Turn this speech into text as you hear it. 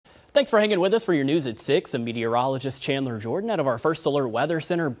Thanks for hanging with us for your news at 6. I'm meteorologist Chandler Jordan out of our First Alert Weather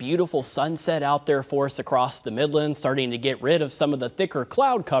Center. Beautiful sunset out there for us across the Midlands, starting to get rid of some of the thicker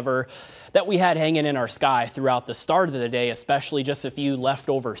cloud cover that we had hanging in our sky throughout the start of the day, especially just a few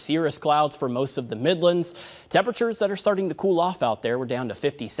leftover cirrus clouds for most of the Midlands. Temperatures that are starting to cool off out there. We're down to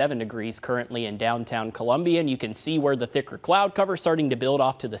 57 degrees currently in downtown Columbia, and you can see where the thicker cloud cover starting to build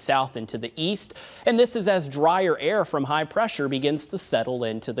off to the south and to the east. And this is as drier air from high pressure begins to settle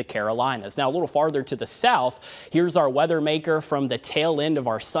into the Carolinas. Now a little farther to the south, here's our weather maker from the tail end of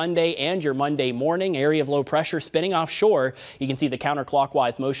our Sunday and your Monday morning. Area of low pressure spinning offshore. You can see the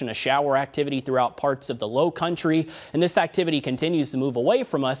counterclockwise motion of shower activity throughout parts of the low country, and this activity continues to move away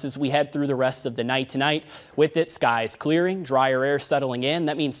from us as we head through the rest of the night tonight. With it, skies clearing, drier air settling in.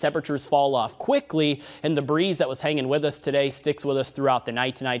 That means temperatures fall off quickly, and the breeze that was hanging with us today sticks with us throughout the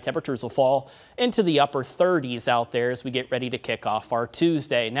night tonight. Temperatures will fall into the upper 30s out there as we get ready to kick off our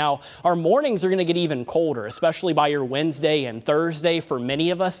Tuesday. Now, our mornings are going to get even colder, especially by your Wednesday and Thursday. For many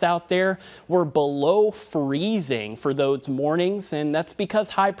of us out there, we're below freezing for those mornings, and that's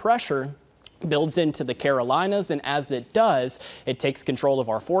because high pressure builds into the Carolinas, and as it does, it takes control of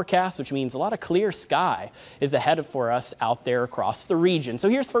our forecast, which means a lot of clear sky is ahead for us out there across the region. So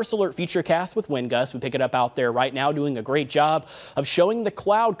here's First Alert Futurecast with wind gusts. We pick it up out there right now, doing a great job of showing the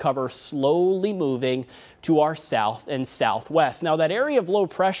cloud cover slowly moving to our south and southwest. Now that area of low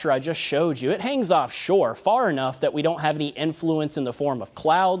pressure I just showed you, it hangs offshore far enough that we don't have any influence in the form of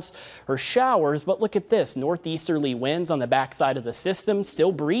clouds or showers, but look at this, northeasterly winds on the backside of the system,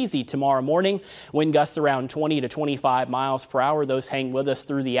 still breezy tomorrow morning. Wind gusts around 20 to 25 miles per hour. Those hang with us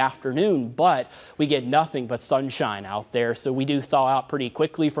through the afternoon, but we get nothing but sunshine out there. So we do thaw out pretty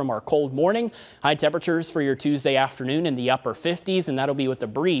quickly from our cold morning. High temperatures for your Tuesday afternoon in the upper 50s, and that'll be with the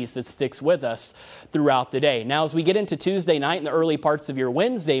breeze that sticks with us throughout the day. Now, as we get into Tuesday night and the early parts of your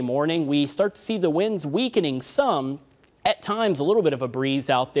Wednesday morning, we start to see the winds weakening some. At times, a little bit of a breeze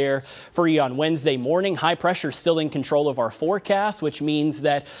out there for you on Wednesday morning. High pressure still in control of our forecast, which means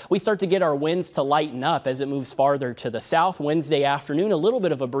that we start to get our winds to lighten up as it moves farther to the south. Wednesday afternoon, a little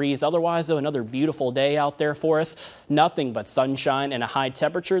bit of a breeze. Otherwise, though, another beautiful day out there for us. Nothing but sunshine and a high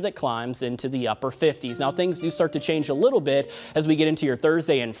temperature that climbs into the upper 50s. Now, things do start to change a little bit as we get into your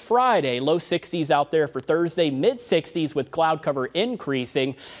Thursday and Friday. Low 60s out there for Thursday, mid 60s with cloud cover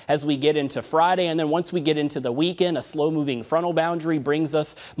increasing as we get into Friday. And then once we get into the weekend, a slow moving frontal boundary brings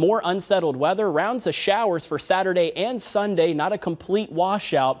us more unsettled weather. Rounds of showers for Saturday and Sunday, not a complete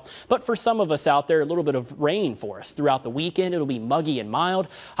washout, but for some of us out there, a little bit of rain for us throughout the weekend. It'll be muggy and mild.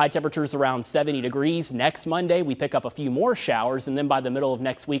 High temperatures around 70 degrees. Next Monday, we pick up a few more showers, and then by the middle of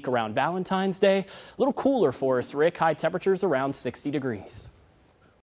next week around Valentine's Day, a little cooler for us, Rick. High temperatures around 60 degrees.